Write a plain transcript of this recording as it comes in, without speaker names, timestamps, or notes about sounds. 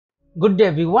Good day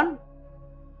everyone.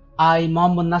 I,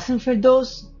 Mohammed Nasim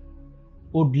Firdaus,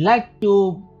 would like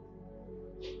to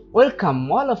welcome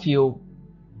all of you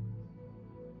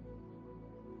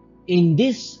in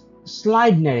this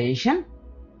slide narration,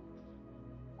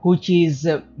 which is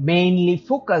mainly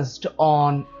focused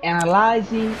on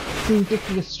analyzing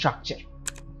syntactic structure.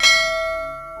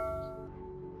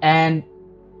 And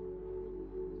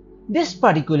this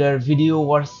particular video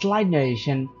or slide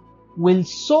narration will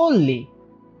solely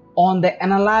on the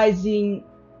analyzation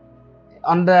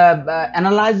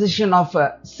of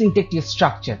syntactic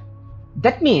structure.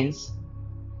 That means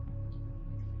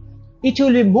it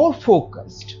will be more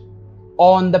focused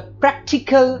on the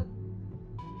practical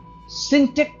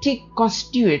syntactic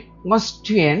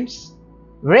constituents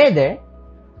rather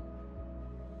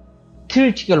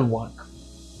theoretical work.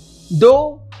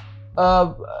 Though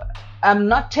I'm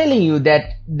not telling you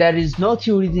that there is no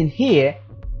theories in here,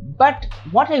 but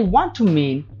what I want to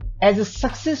mean as a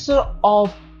successor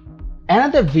of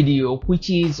another video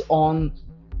which is on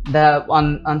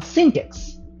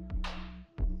syntax,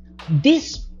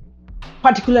 this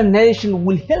particular narration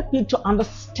will help you to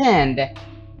understand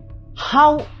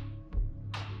how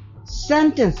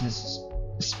sentences,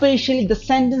 especially the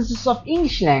sentences of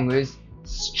English language,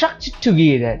 structured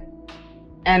together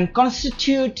and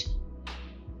constitute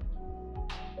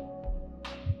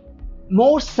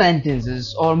more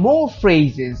sentences or more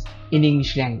phrases in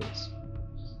English language.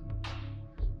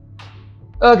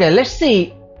 Okay, let's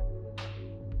see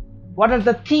what are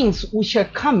the things which are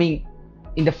coming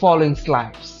in the following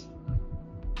slides.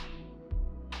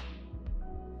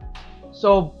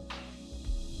 So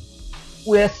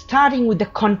we are starting with the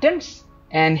contents,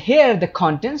 and here the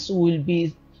contents will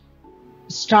be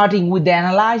starting with the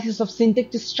analysis of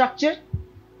syntactic structure,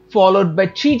 followed by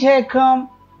tree diagram,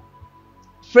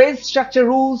 phrase structure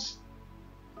rules,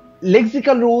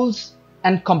 lexical rules,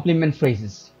 and complement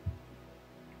phrases.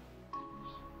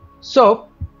 So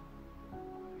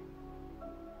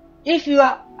if you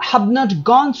have not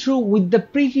gone through with the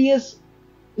previous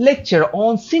lecture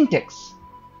on syntax,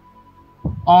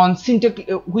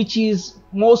 which is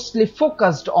mostly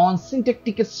focused on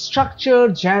syntactic structure,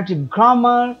 generative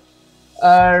grammar,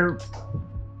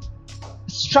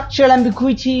 structural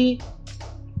ambiguity,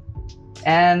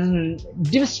 and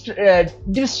div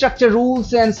structure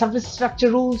rules and surface structure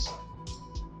rules,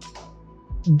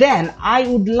 then I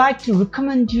would like to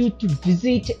recommend you to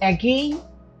visit again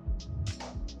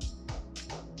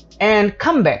and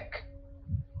come back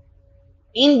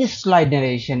in this slide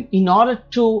narration in order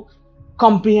to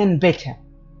comprehend better.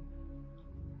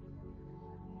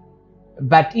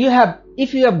 But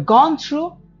if you have gone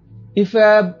through, if you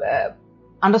have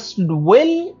understood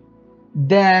well,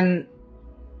 then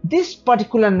this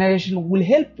particular narration will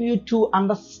help you to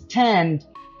understand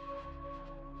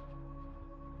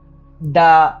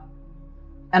the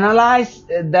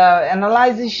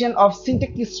analyzation of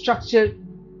syntactic structure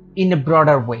in a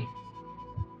broader way.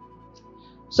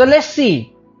 So let's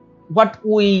see what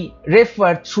we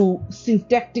refer to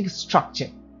syntactic structure,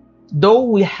 though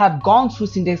we have gone through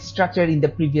syntactic structure in the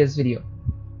previous video.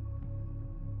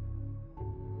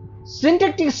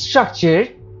 Syntactic structure,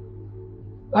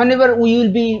 whenever we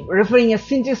will be referring a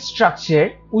syntactic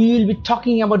structure, we will be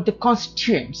talking about the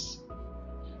constituents.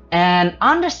 And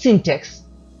under syntax,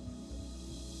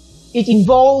 it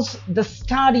involves the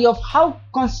study of how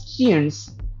constituents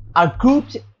are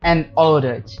grouped and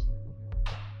ordered.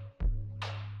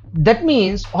 That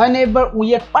means whenever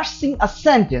we are parsing a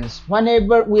sentence,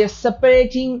 whenever we are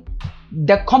separating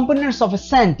the components of a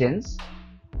sentence,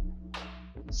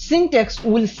 syntax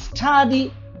will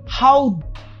study how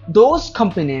those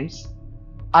components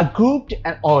are grouped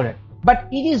and ordered. But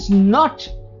it is not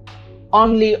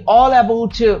only all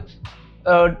about the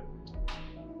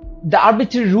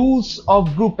arbitrary rules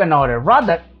of group and order.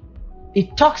 Rather,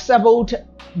 it talks about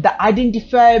the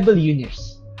identifiable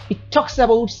units. It talks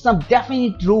about some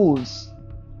definite rules,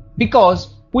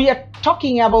 because we are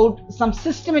talking about some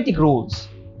systematic rules,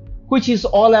 which is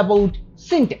all about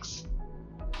syntax.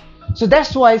 So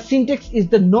that's why syntax is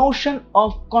the notion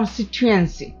of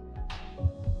constituency.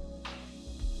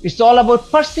 It's all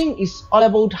about parsing. It's all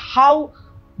about how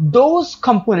those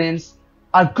components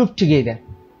are grouped together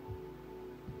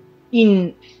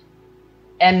in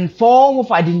a form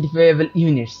of identifiable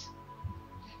units.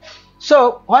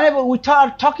 So whenever we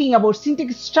are talking about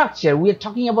syntactic structure, we are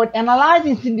talking about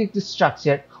analyzing syntactic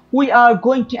structure. We are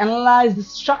going to analyze the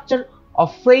structure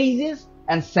of phrases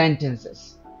and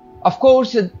sentences. Of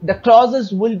course, the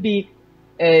clauses will be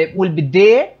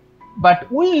there, but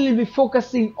we will be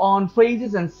focusing on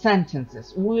phrases and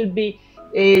sentences. We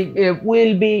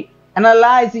will be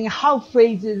analyzing how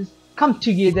phrases come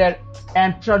together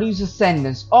and produce a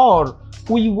sentence, or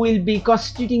we will be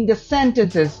constituting the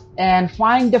sentences and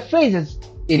find the phrases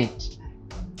in it.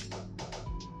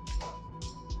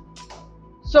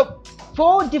 So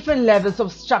 4 different levels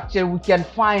of structure we can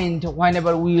find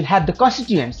whenever we will have the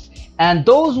constituents, and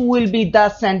those will be the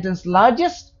sentence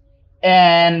largest,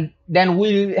 and then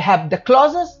we'll have the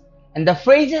clauses and the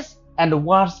phrases and the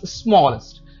words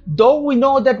smallest. Though we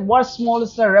know that words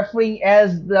smallest are referring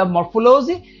as the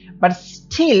morphology, but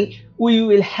still we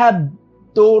will have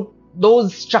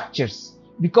those structures,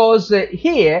 because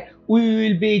here we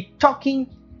will be talking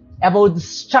about the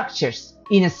structures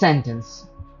in a sentence.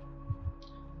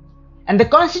 And the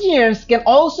constituents can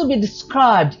also be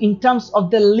described in terms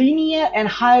of the linear and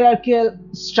hierarchical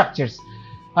structures.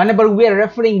 Whenever we are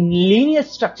referring linear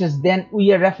structures, then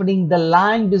we are referring the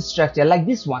line-based structure, like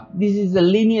this one. This is a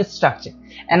linear structure.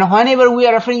 And whenever we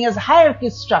are referring as hierarchy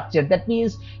structure, that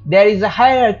means there is a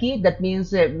hierarchy. That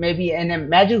means maybe in a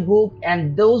major group,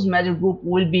 and those major group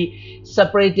will be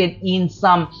separated in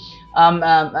some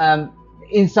other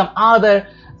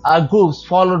groups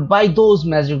followed by those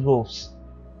major groups.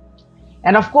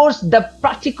 And of course, the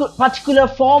particular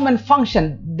form and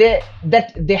function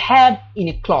that they have in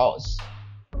a clause.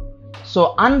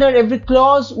 So under every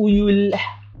clause, we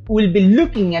will be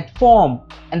looking at form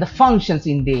and the functions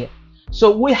in there.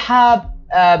 So we have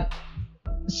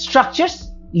structures,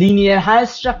 linear higher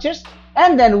structures,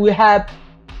 and then we have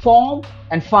form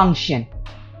and function.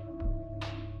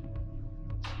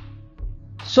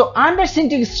 So under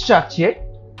syntactic structure,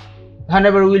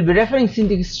 whenever we will be referring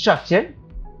syntactic structure,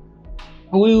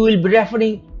 we will be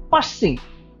referring parsing.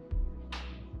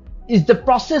 Is the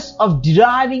process of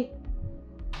deriving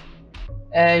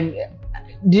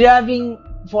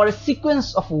for a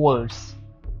sequence of words.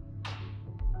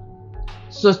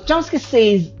 So Chomsky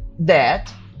says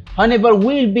that whenever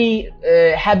we will be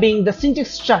having the syntactic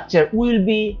structure, we will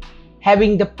be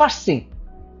having the parsing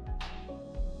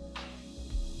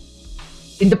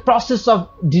in the process of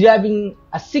deriving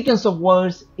a sequence of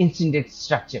words in syntactic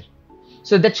structure.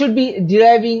 So that should be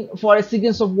deriving for a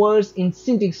sequence of words in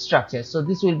syntactic structure. So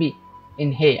this will be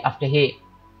in here, after here.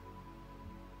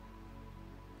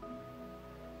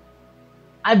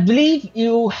 I believe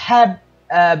you have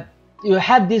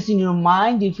this in your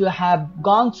mind if you have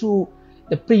gone through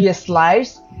the previous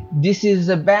slides. This is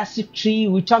a basic tree,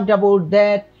 we talked about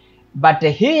that. But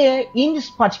here in this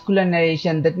particular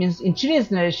narration, that means in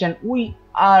today's narration, we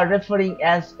are referring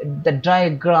as the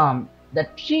diagram, the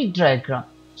tree diagram.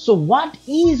 So what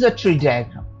is a tree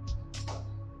diagram?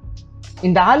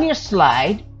 In the earlier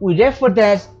slide, we referred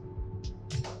that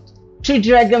tree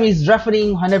diagram is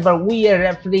referring whenever we are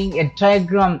referring a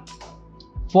diagram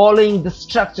following the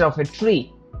structure of a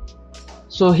tree.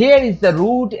 So here is the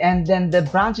root, and then the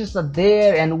branches are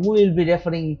there, and we will be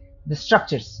referring the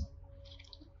structures.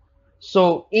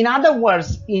 So in other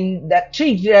words, in that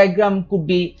tree diagram could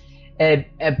be a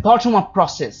bottom-up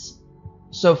process.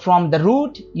 So from the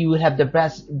root, you will have the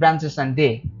branches and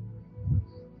there.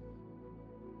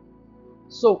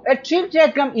 So a tree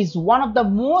diagram is one of the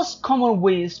most common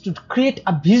ways to create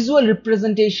a visual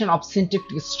representation of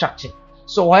syntactic structure.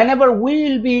 So whenever we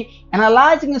will be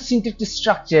analyzing a syntactic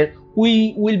structure,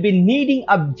 we will be needing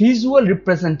a visual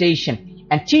representation,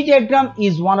 and tree diagram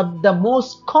is one of the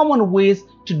most common ways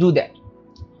to do that.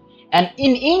 And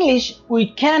in English,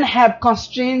 we can have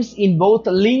constraints in both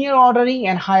linear ordering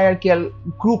and hierarchical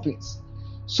groupings.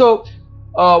 So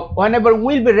whenever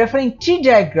we'll be referring tree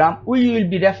diagram, we will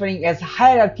be referring as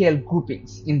hierarchical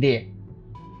groupings in there.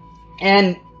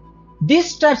 And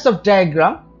these types of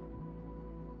diagram,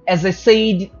 as I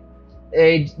said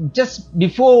just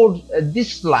before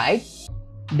this slide,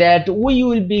 that we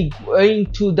will be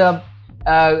going to the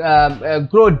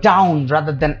grow down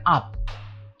rather than up.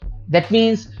 That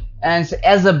means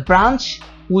as a branch,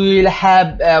 we will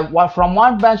have from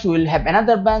one branch we will have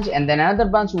another branch, and then another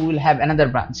branch we will have another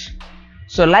branch.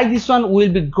 So like this one will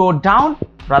be go down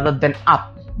rather than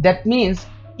up. That means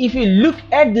if you look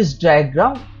at this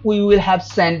diagram, we will have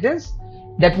sentence.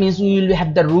 That means we will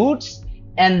have the roots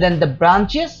and then the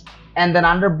branches, and then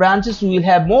under branches we will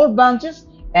have more branches,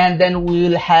 and then we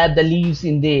will have the leaves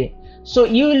in there. So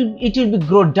it will be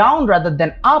grow down rather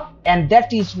than up, and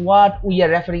that is what we are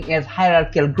referring as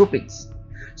hierarchical groupings.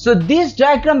 So this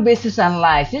diagram basis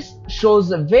analysis shows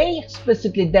very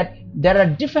explicitly that there are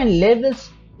different levels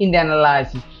in the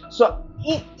analysis. So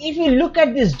if you look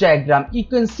at this diagram, you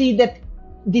can see that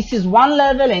this is one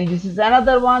level, and this is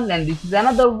another one, and this is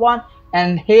another one,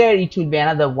 and here it will be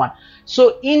another one.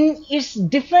 So in its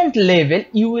different level,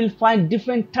 you will find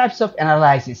different types of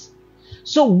analysis.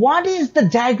 So what is the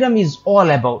diagram is all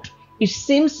about? It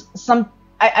seems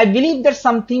I believe that's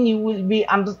something you will be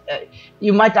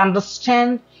you might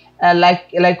understand,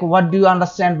 like what do you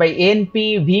understand by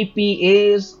NP, VP,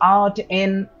 is, art,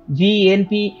 N, V,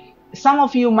 NP. Some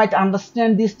of you might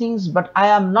understand these things, but I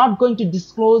am not going to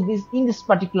disclose this in this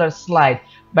particular slide.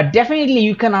 But definitely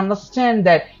you can understand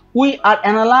that we are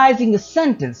analyzing a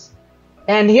sentence,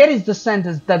 and here is the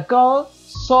sentence: the girl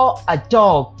saw a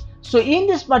dog. So in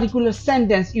this particular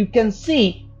sentence, you can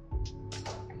see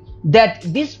that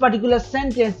this particular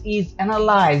sentence is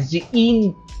analyzed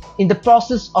in the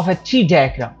process of a tree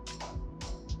diagram.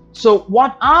 So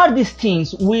what are these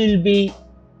things we'll be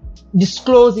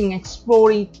disclosing,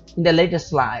 exploring in the later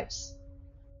slides.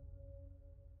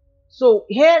 So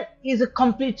here is a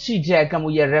complete tree diagram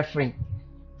we are referring.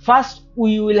 First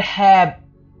we will have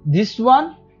this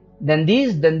one, then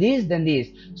this, then this, then this.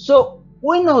 So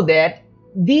we know that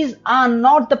these are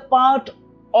not the part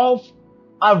of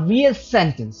a real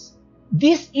sentence.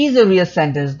 This is a real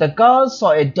sentence: the girl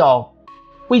saw a dog.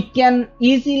 We can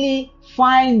easily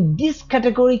find these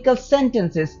categorical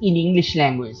sentences in English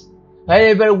language.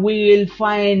 However, we will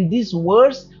find these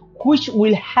words which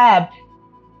will have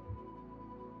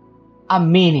a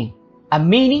meaning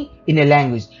in a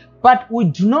language, but we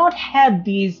do not have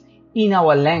these in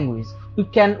our language.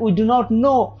 We do not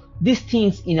know these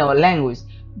things in our language.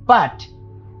 But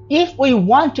if we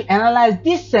want to analyze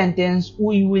this sentence,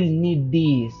 we will need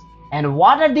these. And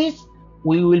what are these?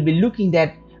 We will be looking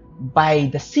at by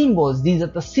the symbols. These are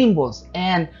the symbols,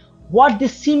 and what the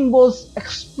symbols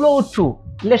explore to.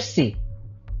 Let's see.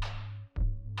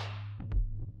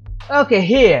 Okay,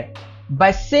 here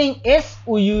by saying S,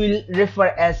 we will refer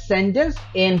as sentence,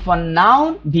 N for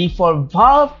noun, V for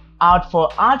verb, R for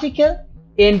article,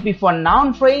 NP for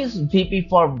noun phrase, VP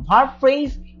for verb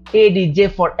phrase,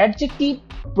 ADJ for adjective,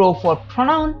 pro for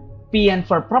pronoun, PN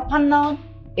for proper noun,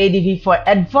 ADV for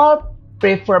adverb,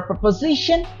 pre for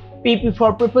preposition, PP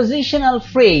for prepositional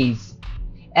phrase.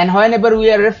 And whenever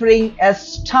we are referring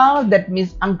as star, that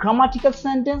means ungrammatical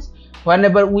sentence.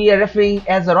 Whenever we are referring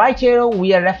as a right arrow,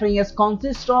 we are referring as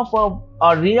consists of or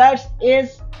rewrites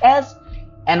as.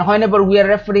 And whenever we are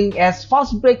referring as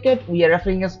first bracket, we are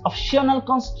referring as optional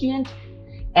constituent.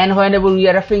 And whenever we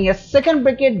are referring as second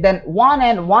bracket, then one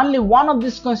and only one of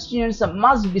these constituents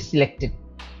must be selected.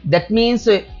 That means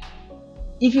if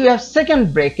you have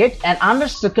second bracket and under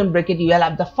second bracket you will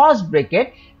have the first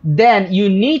bracket, then you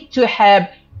need to have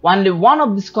only one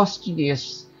of these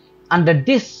constituents under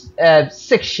this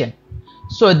section.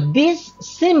 So these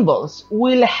symbols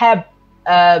will have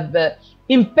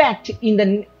impact in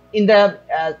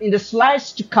the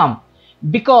slides to come,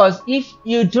 because if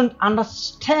you don't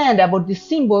understand about these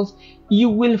symbols, you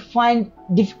will find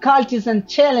difficulties and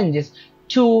challenges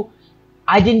to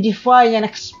identify and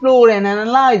explore and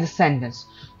analyze the sentence.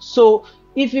 So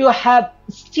if you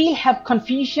still have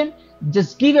confusion,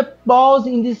 just give a pause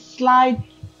in this slide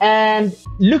and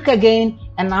look again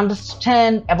and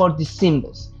understand about the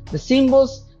symbols. The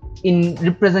symbols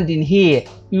represented here,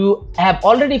 you have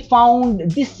already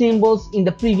found these symbols in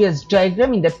the previous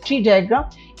diagram, in the tree diagram,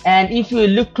 and if you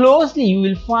look closely you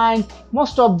will find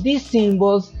most of these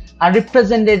symbols are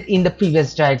represented in the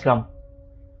previous diagram.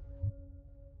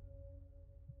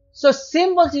 So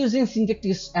symbols using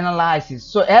syntactic analysis.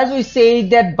 So as we say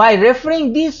that by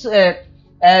referring this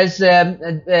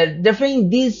referring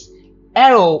this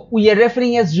arrow, we are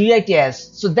referring as rewrite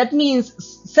as. So that means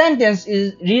sentence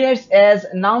is rewrites as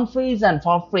noun phrase and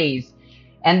verb phrase,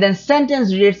 and then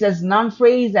sentence rewrites as noun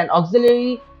phrase and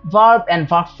auxiliary verb and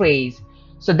verb phrase.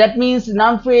 So that means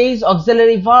noun phrase,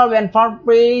 auxiliary verb and verb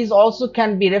phrase also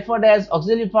can be referred as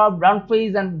auxiliary verb, noun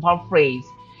phrase and verb phrase.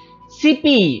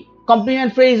 CP,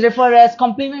 complement phrase, referred as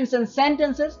complements and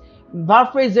sentences.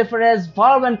 Verb phrase referred as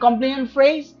verb and complement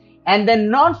phrase, and then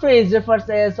noun phrase refers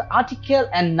as article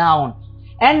and noun,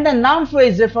 and the noun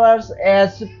phrase refers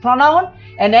as pronoun,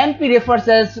 and NP refers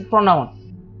as pronoun.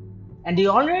 And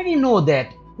you already know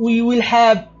that we will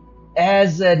have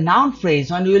as a noun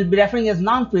phrase, when we will be referring as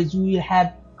noun phrase, we will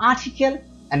have article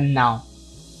and noun.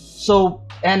 So,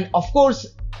 and of course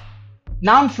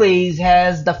noun phrase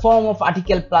has the form of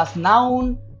article plus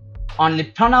noun, only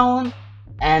pronoun,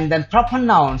 and then proper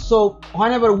noun. So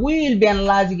whenever we will be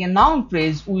analyzing a noun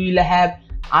phrase, we will have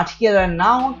article and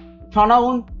noun,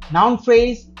 pronoun, noun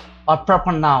phrase, or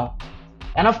proper noun.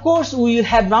 And of course we will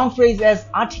have noun phrase as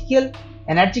article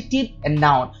and adjective and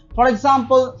noun. For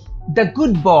example, the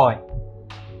good boy.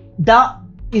 The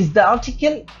is the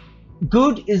article,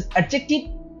 good is adjective,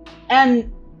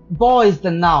 and boy is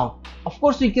the noun. Of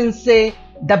course we can say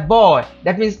the boy,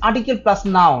 that means article plus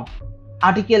noun,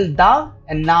 article the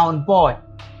and noun boy.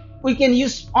 We can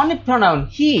use only pronoun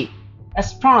he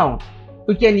as pronoun.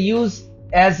 We can use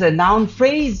as a noun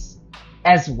phrase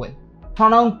as well,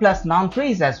 pronoun plus noun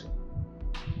phrase as well.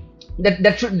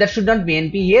 That should not be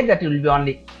NP here, that will be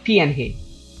only PN here.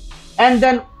 And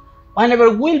then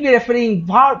whenever we'll be referring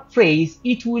verb phrase,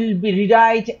 it will be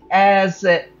rewriting as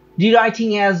a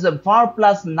verb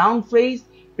plus noun phrase.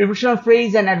 Prepositional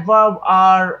phrase and adverb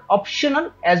are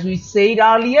optional, as we said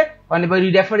earlier, whenever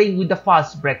you're referring with the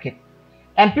first bracket.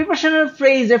 And prepositional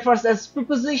phrase refers as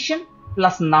preposition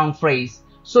plus noun phrase.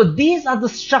 So these are the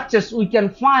structures we can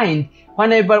find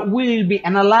whenever we will be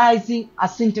analyzing a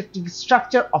syntactic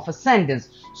structure of a sentence.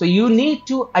 So you need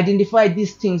to identify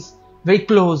these things very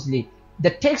closely. The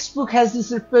textbook has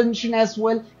this representation as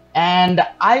well, and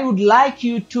I would like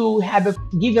you to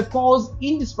give a pause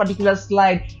in this particular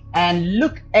slide and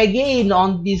look again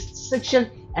on this section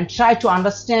and try to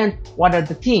understand what are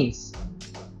the things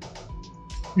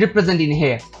represented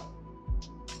here.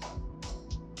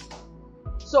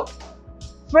 So,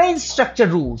 phrase structure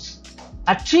rules.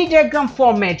 A tree diagram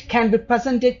format can be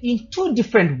presented in two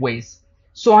different ways.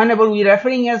 So whenever we are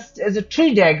referring as a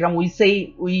tree diagram, we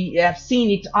have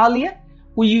seen it earlier.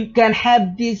 We can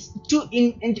have these two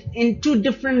in two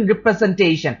different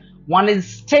representation. One is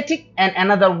static and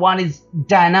another one is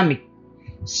dynamic.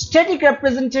 Static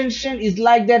representation is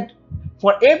like that.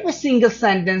 For every single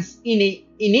sentence in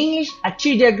English, a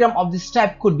tree diagram of this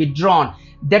type could be drawn.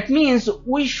 That means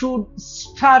we should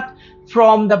start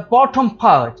from the bottom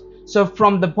part. So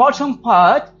from the bottom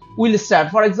part, we'll start.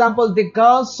 For example, the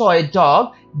girl saw a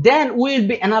dog. Then we'll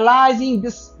be analyzing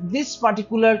this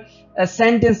particular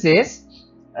sentences.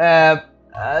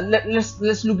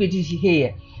 Let's look at it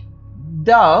here.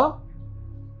 The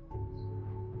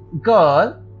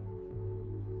girl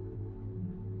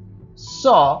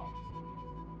saw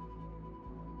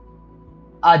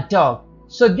a dog.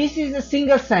 So this is a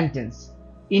single sentence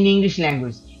in English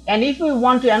language. And if we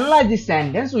want to analyze this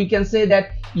sentence, we can say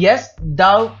that yes,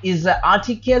 dog is an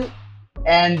article,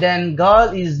 and then girl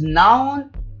is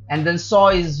noun, and then saw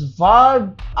is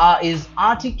verb, is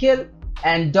article,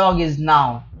 and dog is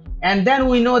noun. And then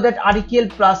we know that article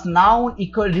plus noun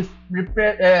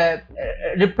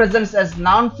represents as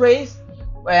noun phrase,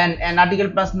 and article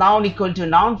plus noun equal to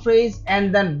noun phrase,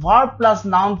 and then verb plus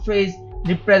noun phrase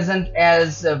represent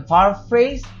as a verb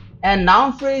phrase, and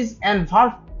noun phrase and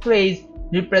verb phrase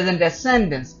represent as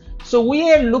sentence. So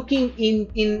we are looking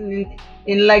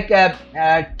in like a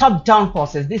top-down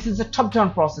process. This is a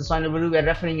top-down process whenever we are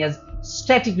referring as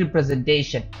static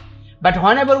representation. But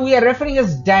whenever we are referring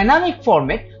as dynamic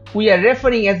format, we are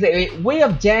referring as a way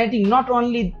of generating not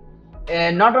only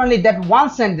that one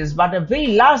sentence, but a very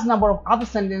large number of other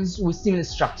sentences with similar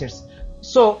structures.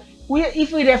 So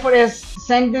if we refer as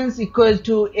sentence equal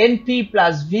to NP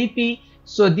plus VP,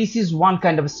 so this is one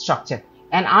kind of structure.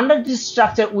 And under this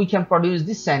structure, we can produce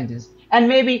this sentence, and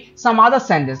maybe some other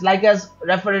sentence, like as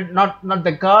referred not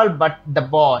the girl but the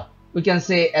boy. We can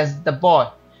say as the boy,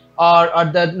 or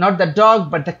not the dog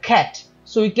but the cat.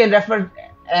 So we can refer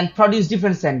and produce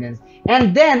different sentence.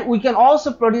 And then we can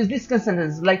also produce this kind of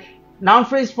sentence like noun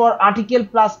phrase for article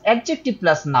plus adjective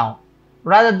plus noun,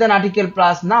 rather than article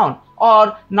plus noun,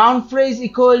 or noun phrase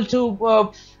equal to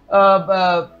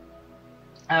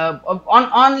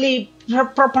only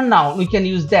proper noun. We can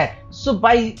use that. So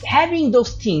by having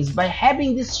those things, by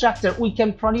having this structure, we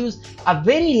can produce a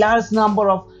very large number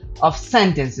of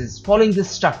sentences following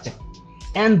this structure,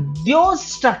 and those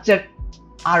structure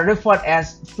are referred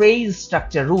as phrase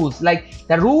structure rules, like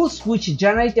the rules which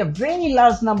generate a very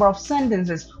large number of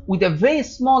sentences with a very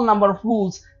small number of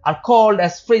rules are called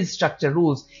as phrase structure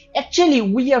rules. Actually,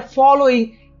 we are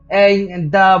following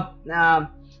the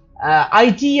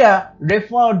idea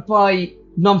referred by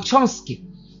Noam Chomsky.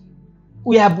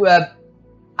 We have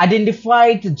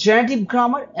identified generative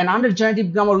grammar, and under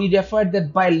generative grammar we refer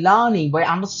that by learning, by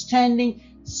understanding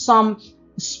some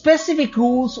specific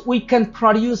rules, we can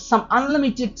produce some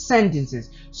unlimited sentences.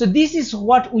 So this is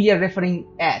what we are referring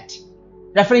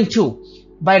to.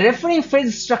 By referring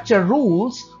phrase structure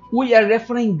rules, we are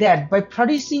referring that by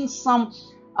producing some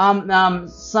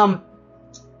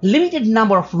limited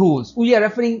number of rules. We are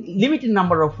referring limited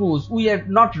number of rules. We are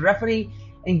not referring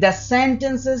in the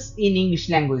sentences in English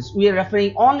language. We are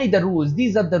referring only the rules.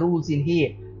 These are the rules in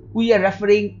here. We are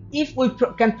referring, if we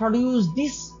can produce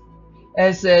this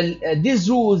as these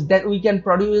rules, that we can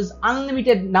produce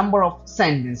unlimited number of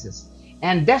sentences,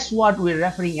 and that's what we're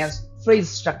referring as phrase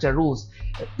structure rules.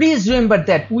 Please remember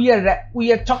that we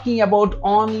are talking about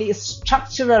only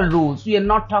structural rules. We are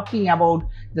not talking about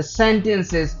the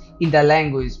sentences in the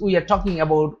language. We are talking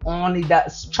about only the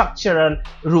structural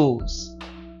rules.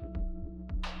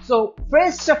 So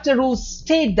phrase structure rules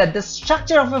state that the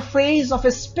structure of a phrase of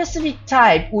a specific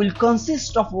type will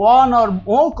consist of one or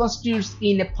more constituents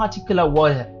in a particular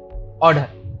order.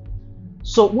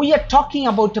 So we are talking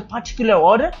about a particular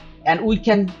order, and we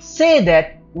can say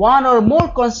that one or more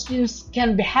constituents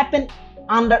can happen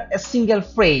under a single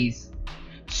phrase.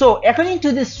 So according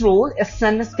to this rule, a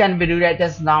sentence can be rewritten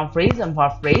as noun phrase and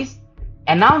verb phrase.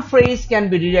 A noun phrase can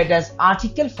be rewritten as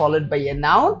article followed by a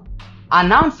noun. A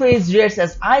noun phrase reads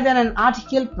as either an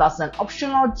article plus an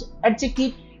optional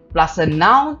adjective plus a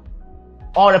noun,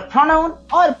 or a pronoun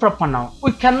or a proper noun.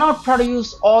 We cannot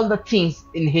produce all the things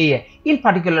in here, in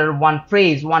particular one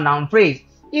phrase, one noun phrase.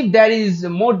 If there is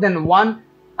more than one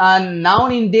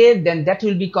noun in there, then that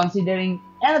will be considering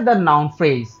another noun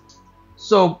phrase.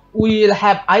 So we will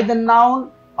have either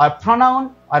noun or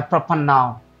pronoun or proper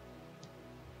noun.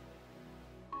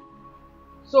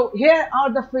 So here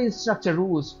are the phrase structure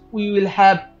rules. We will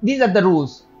have, these are the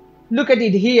rules. Look at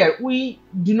it here. We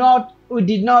did not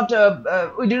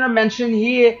mention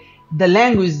here the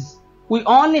language. We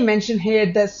only mention here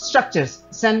the structures.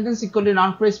 Sentence equal to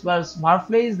noun phrase plus verb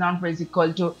phrase. Noun phrase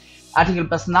equal to article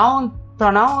plus noun,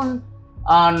 pronoun,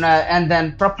 and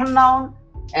then proper noun,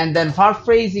 and then verb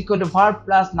phrase equal to verb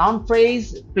plus noun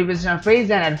phrase, prepositional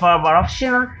phrase, and adverb or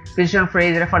optional. Prepositional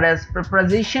phrase referred as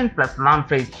preposition plus noun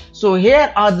phrase. So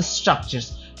here are the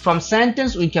structures. From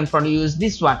sentence we can produce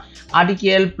this one: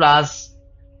 article plus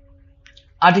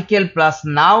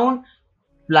noun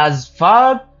plus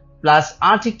verb plus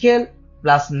article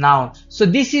plus noun. So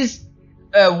this is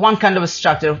one kind of a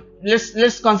structure.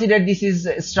 Let's consider this is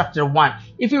structure 1.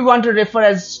 If you want to refer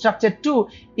as structure 2,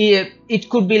 it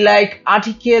could be like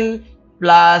article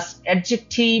plus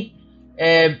adjective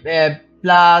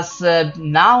plus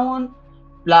noun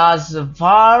plus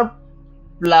verb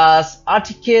plus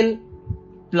article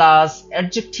plus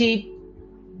adjective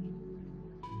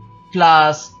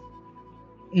plus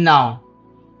noun.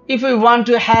 If we want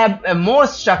to have a more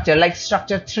structure like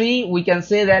structure 3, we can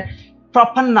say that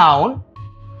proper noun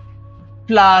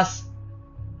plus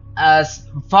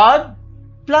verb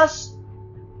plus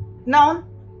noun,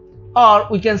 or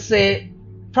we can say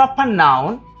proper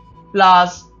noun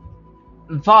plus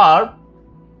verb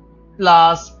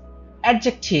plus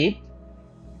adjective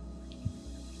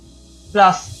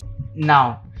plus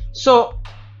noun. So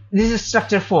this is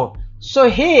structure 4. So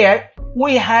here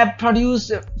we have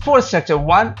produced 4 structure: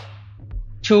 1,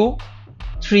 2,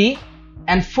 3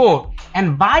 and 4.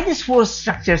 And by these 4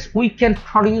 structures we can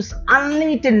produce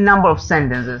unlimited number of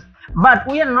sentences. But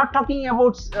we are not talking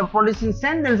about producing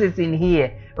sentences in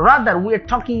here. Rather, we are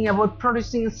talking about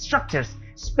producing structures,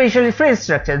 especially phrase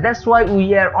structures. That's why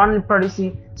we are only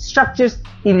producing structures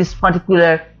in this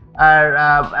particular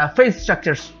phrase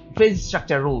structure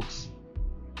rules.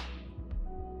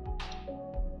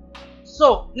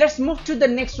 So let's move to the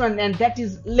next one, and that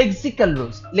is lexical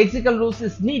rules. Lexical rules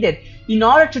is needed in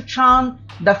order to turn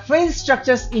the phrase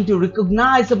structures into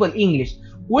recognizable English.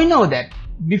 We know that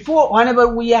before, whenever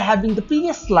we are having the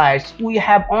previous slides, we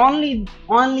have only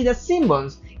the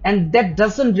symbols, and that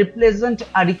doesn't represent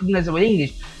a recognizable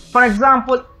English. For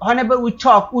example, whenever we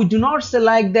talk, we do not say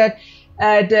like that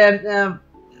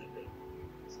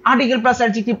article plus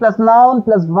adjective plus noun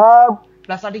plus verb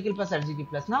plus article plus adjective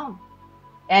plus noun.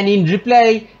 And in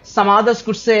reply, some others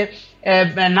could say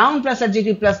noun plus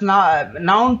adjective plus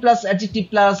noun plus adjective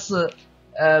plus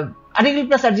article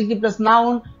plus adjective plus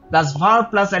noun plus verb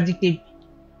plus adjective,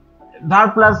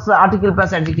 verb plus article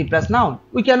plus adjective plus noun.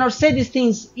 We cannot say these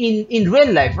things in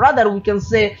real life. Rather, we can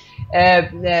say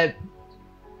the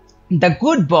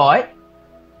good boy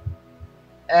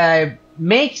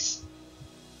makes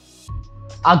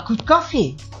a good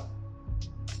coffee.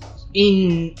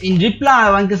 In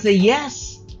reply, one can say yes,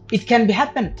 it can be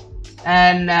happen.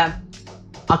 And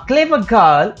a clever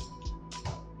girl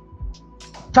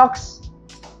talks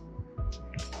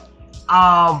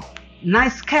a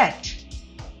nice cat.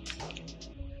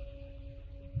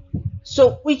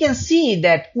 So we can see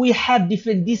that we have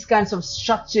these kinds of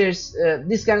structures,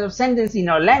 these kinds of sentences in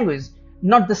our language,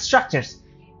 not the structures.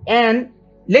 And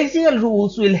lexical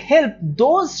rules will help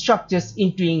those structures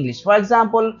into English. For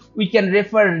example, we can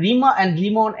refer Rima and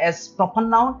Rimon as proper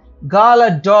noun, girl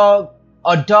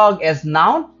or dog as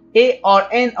noun, a or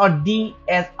n or d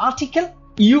as article,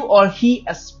 you or he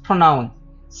as pronoun,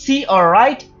 see or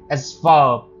write as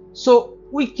verb. So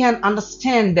we can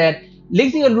understand that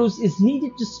lexical rules is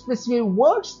needed to specify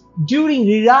words during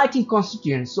rewriting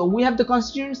constituents. So we have the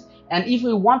constituents, and if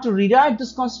we want to rewrite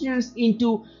those constituents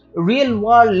into real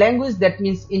world language, that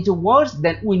means into words,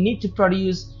 then we need to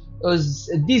produce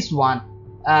this one,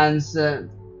 and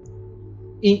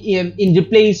in the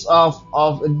place of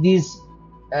this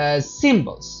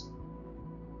symbols.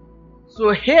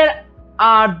 So here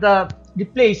are the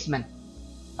replacement.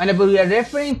 Whenever we are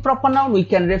referring proper noun, we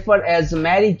can refer as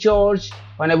Mary, George.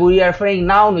 Whenever we are referring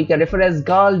noun, we can refer as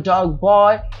girl, dog,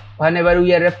 boy. Whenever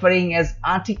we are referring as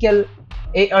article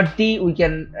A or D, we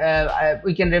can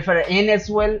refer N as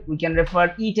well. We can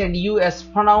refer it and you as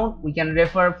pronoun. We can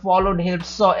refer followed, help,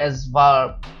 saw as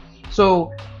verb.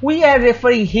 So we are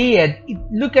referring here.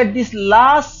 Look at this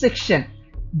last section.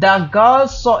 The girl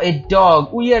saw a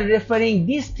dog. We are referring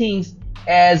these things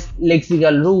as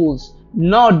lexical rules,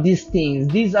 not these things.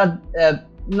 These are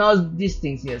not these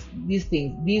things. Yes, these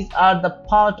things. These are the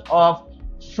part of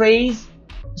phrase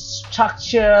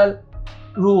structural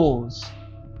rules.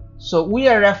 So we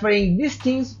are referring these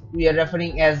things. We are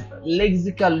referring as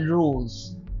lexical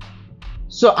rules.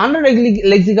 So under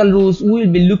lexical rules, we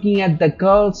will be looking at the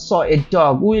girl saw a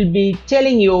dog. We will be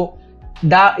telling you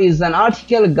that is an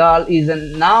article, girl is a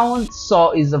noun,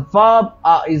 saw is a verb,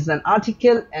 is an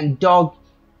article, and dog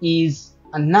is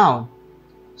a noun.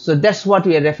 So that's what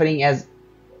we are referring as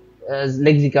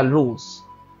lexical rules.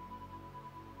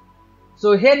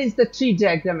 So here is the tree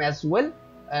diagram as well.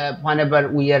 Whenever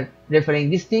we are referring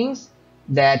these things,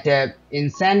 that in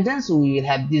sentence we will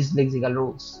have these lexical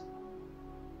rules.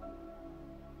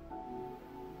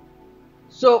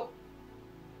 So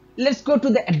let's go to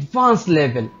the advanced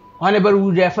level whenever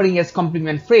we're referring as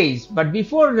complement phrase. But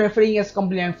before referring as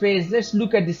complement phrase, let's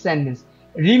look at this sentence.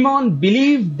 Raymond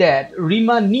believed that,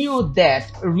 Rima knew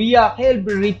that, Ria helped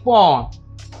Ripon.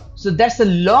 So that's a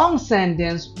long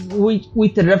sentence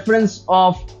with a reference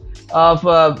of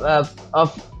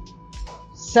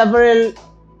several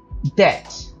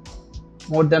that,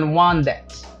 more than one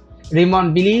that.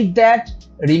 Raymond believed that,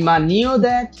 Rima knew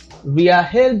that, Ria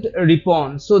helped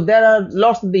Ripon. So there are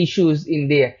lots of the issues in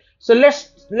there. So let's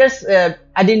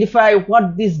identify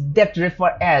what this that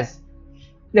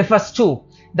refers to.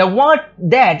 The word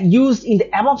that used in the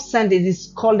above sentence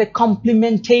is called a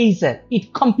complementizer.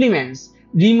 It complements.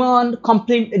 Raymond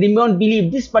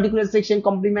believed this particular section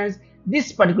complements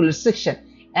this particular section,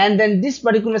 and then this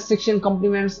particular section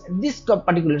complements this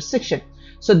particular section.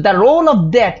 So the role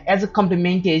of that as a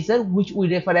complementizer, which we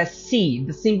refer as C,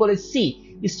 the symbol is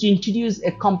C, is to introduce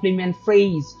a complement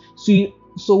phrase.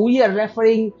 So we are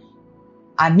referring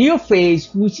a new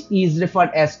phrase which is referred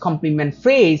as complement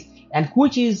phrase, and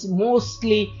which is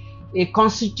mostly a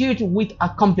constitute with a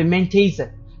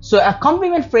complementizer. So a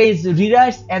complement phrase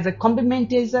rewrites as a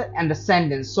complementizer and a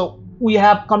sentence. So we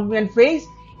have complement phrase,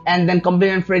 and then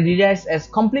complement phrase rewrites as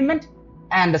complement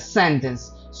and a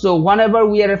sentence. So whenever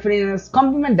we are referring as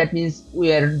complement, that means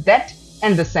we are that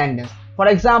and the sentence. For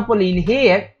example, in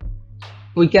here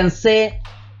we can say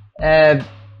that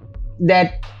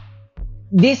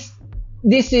this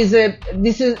is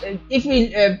if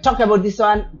we talk about this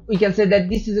one, we can say that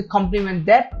this is a complement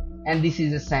that, and this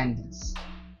is a sentence.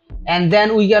 And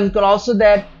then we can call also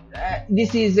that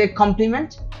this is a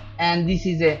complement and this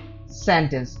is a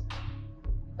sentence.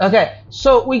 Okay,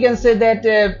 so we can say that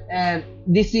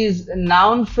this is a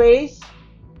noun phrase,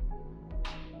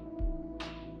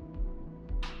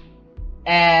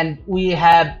 and we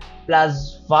have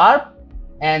plus verb,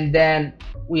 and then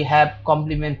we have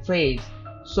complement phrase.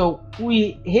 So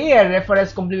we here refer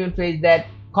as complement phrase that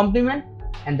complement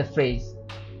and the phrase,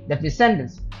 that is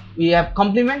sentence. We have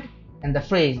complement and the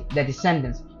phrase, that is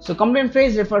sentence. So complement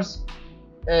phrase refers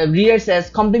as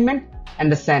complement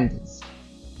and the sentence.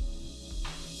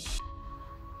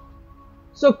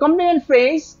 So complement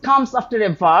phrase comes after a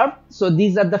verb. So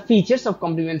these are the features of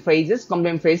complement phrases.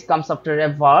 Complement phrase comes after a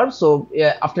verb. So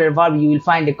after a verb you will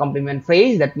find a complement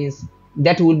phrase. That means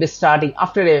that will be starting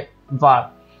after a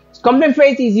verb. Complement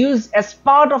phrase is used as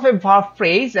part of a verb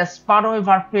phrase,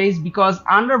 because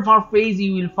under verb phrase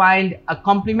you will find a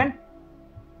complement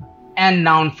and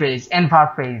noun phrase and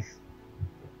verb phrase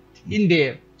in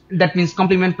there. That means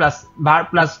complement plus verb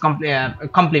plus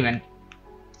complement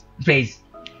phrase.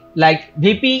 Like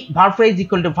VP, verb phrase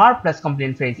equal to verb plus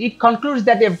complement phrase. It concludes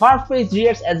that a verb phrase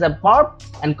reacts as a verb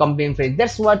and complement phrase.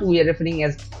 That's what we are referring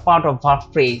as part of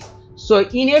verb phrase. So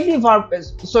in every verb,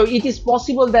 so it is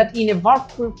possible that in a verb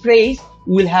phrase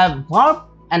we will have verb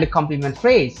and a complement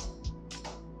phrase.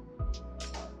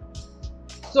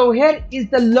 So here is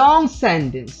the long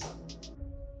sentence.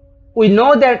 We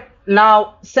know that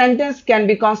now sentence can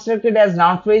be constructed as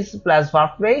noun phrase plus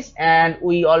verb phrase, and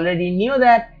we already knew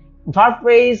that verb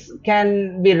phrase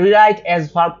can be rewritten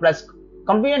as verb plus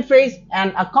complement phrase,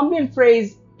 and a complement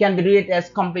phrase can be rewritten as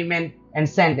complement and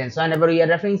sentence. So whenever we are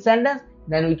referring sentence,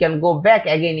 then we can go back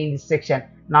again in this section,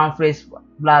 noun phrase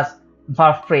plus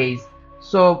verb phrase.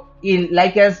 So in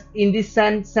this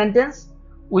sentence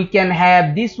we can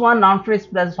have this one, noun phrase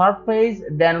plus verb phrase.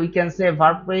 Then we can say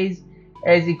verb phrase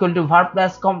is equal to verb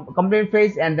plus complement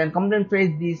phrase, and then complement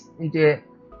phrase this into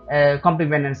a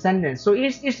complement and sentence. So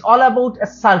it's all about a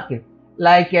circle,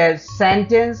 like a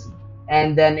sentence,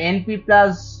 and then NP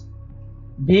plus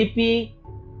VP,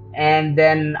 and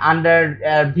then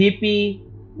under VP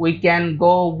we can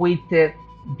go with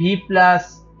V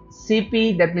plus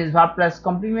CP, that means verb plus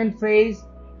complement phrase,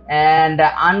 and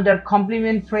under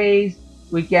complement phrase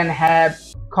we can have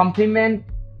complement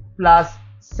plus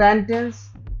sentence,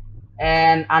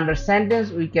 and under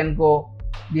sentence we can go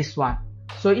this one.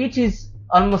 So it is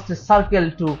almost a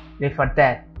circle to refer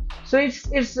that. So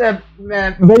it's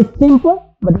very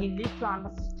simple, but you need to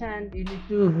understand, you need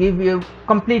to give you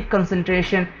complete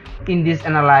concentration in this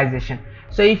analyzation.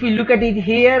 So if you look at it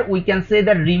here, we can say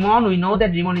that Rimon, we know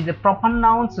that Rimon is a proper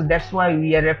noun, so that's why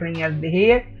we are referring as the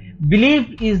here.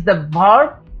 Believe is the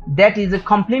verb, that is a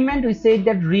complement. We say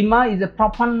that Rima is a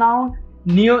proper noun,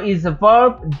 Neo is a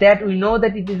verb, that we know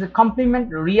that it is a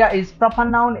complement. Ria is proper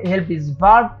noun, help is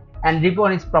verb, and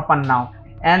Ripon is proper noun.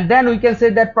 And then we can say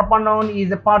that proper noun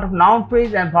is a part of noun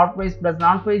phrase, and verb phrase plus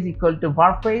noun phrase equal to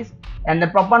verb phrase, and the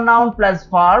proper noun plus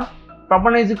verb,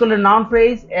 proper noun is equal to noun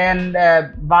phrase, and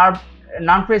verb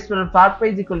noun phrase plus verb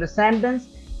phrase equal to sentence,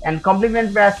 and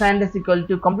complement plus sentence equal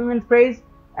to complement phrase,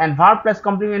 and verb plus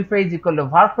complement phrase equal to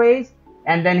verb phrase.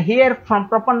 And then here from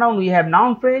proper noun we have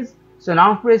noun phrase, so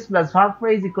noun phrase plus verb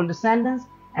phrase equal to sentence,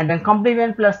 and then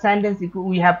complement plus sentence equal,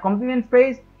 we have complement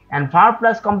phrase, and verb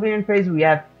plus complement phrase we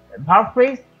have verb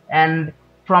phrase, and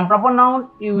from proper noun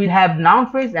you will have noun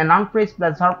phrase, and noun phrase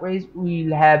plus verb phrase we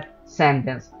will have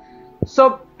sentence.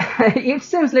 So it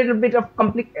seems a little bit of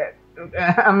complicated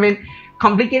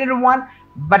one,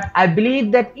 but I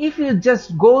believe that if you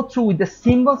just go through the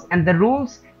symbols and the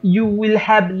rules, you will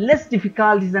have less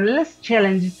difficulties and less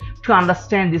challenges to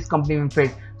understand this complement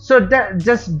phrase. So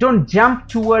just don't jump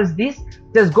towards this,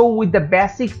 just go with the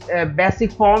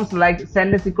basic forms like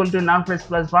sentence equal to noun phrase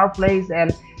plus verb phrase,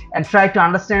 and try to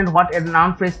understand what a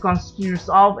noun phrase constitutes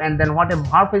of, and then what a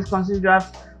verb phrase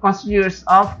constitutes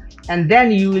of, and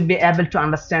then you will be able to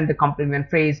understand the complement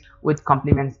phrase with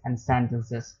complements and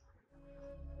sentences.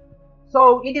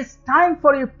 So it is time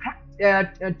for you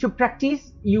to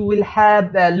practice. You will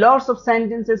have lots of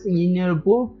sentences in your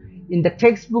book, in the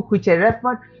textbook which I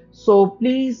referred. So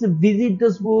please visit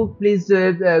this book, please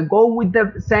go with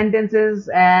the sentences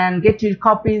and get your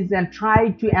copies and try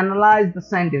to analyze the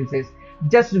sentences.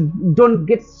 Just don't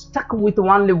get stuck with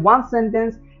only one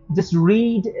sentence, just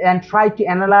read and try to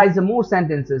analyze more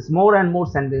sentences, more and more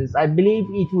sentences. I believe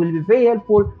it will be very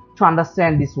helpful to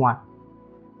understand this one.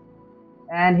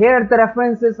 And here are the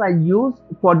references I used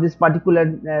for this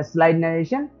particular slide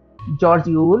narration: George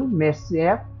Yule,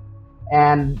 Mercier,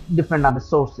 and different other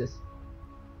sources.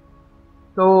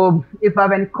 So if I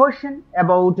have any question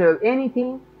about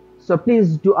anything, so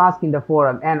please do ask in the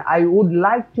forum, and I would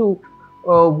like to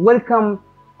welcome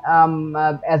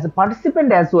as a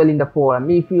participant as well in the forum.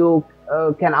 If you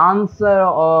can answer,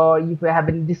 or if you have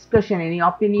any discussion, any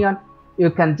opinion,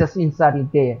 you can just insert it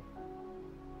there.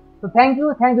 So thank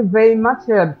you very much.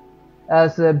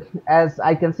 As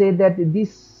I can say that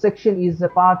this section is a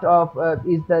part of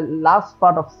is the last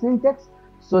part of syntax.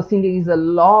 So syntax is a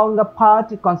longer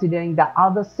part considering the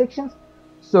other sections.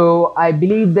 So I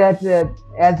believe that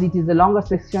as it is a longer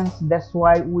section, that's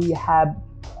why we have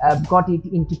got it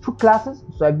into 2 classes.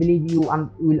 So I believe you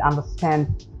will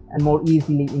understand more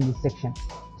easily in this section.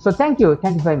 So thank you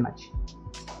very much.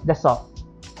 That's all.